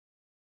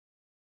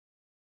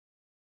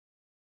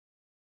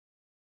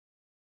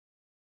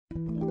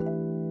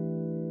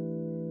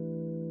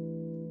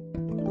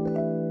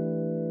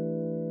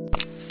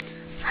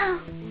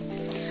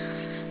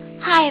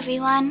Hi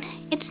everyone,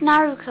 it's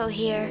Naruto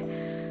here.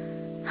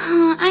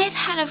 I've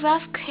had a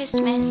rough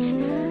Christmas.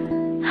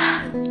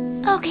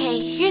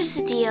 Okay, here's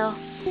the deal.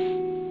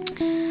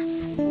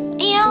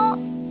 You know,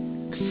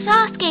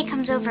 Sasuke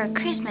comes over at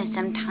Christmas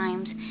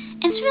sometimes,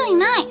 and it's really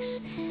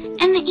nice.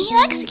 And he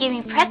likes to give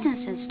me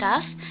presents and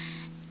stuff.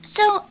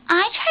 So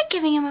I tried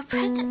giving him a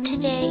present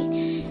today,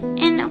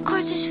 and of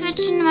course I switched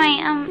into my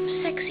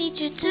sexy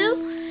jutsu,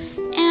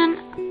 and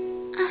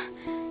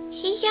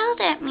he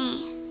yelled at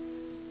me.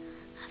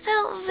 I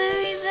felt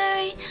very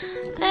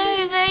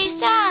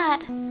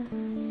sad,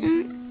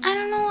 and I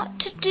don't know what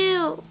to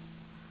do.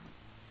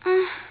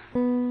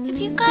 If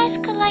you guys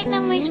could lighten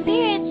up my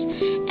spirits,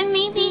 and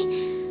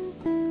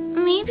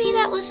maybe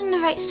that wasn't the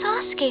right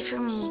Sasuke for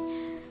me.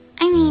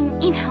 I mean,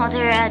 you know,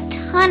 there are a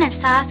ton of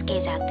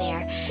Sasukes out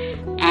there,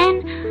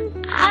 and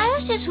I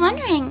was just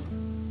wondering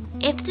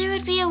if there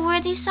would be a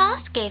worthy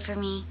Sasuke for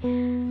me.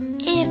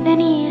 If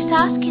any of you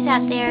Sasukes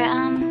out there,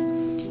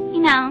 you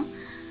know,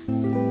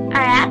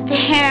 are out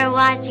there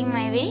watching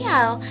my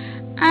video,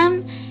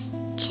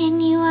 can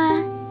you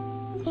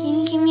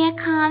give me a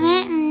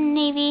comment, and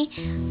maybe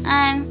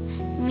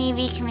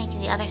you can make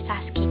the other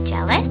Sasuke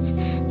jealous?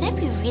 That'd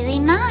be really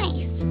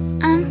nice.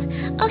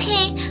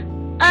 Okay,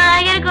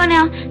 I gotta go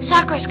now.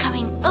 Sakura's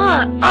coming.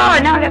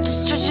 Now I got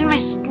to switch in my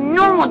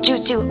normal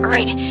jutsu.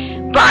 Alright,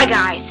 bye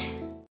guys.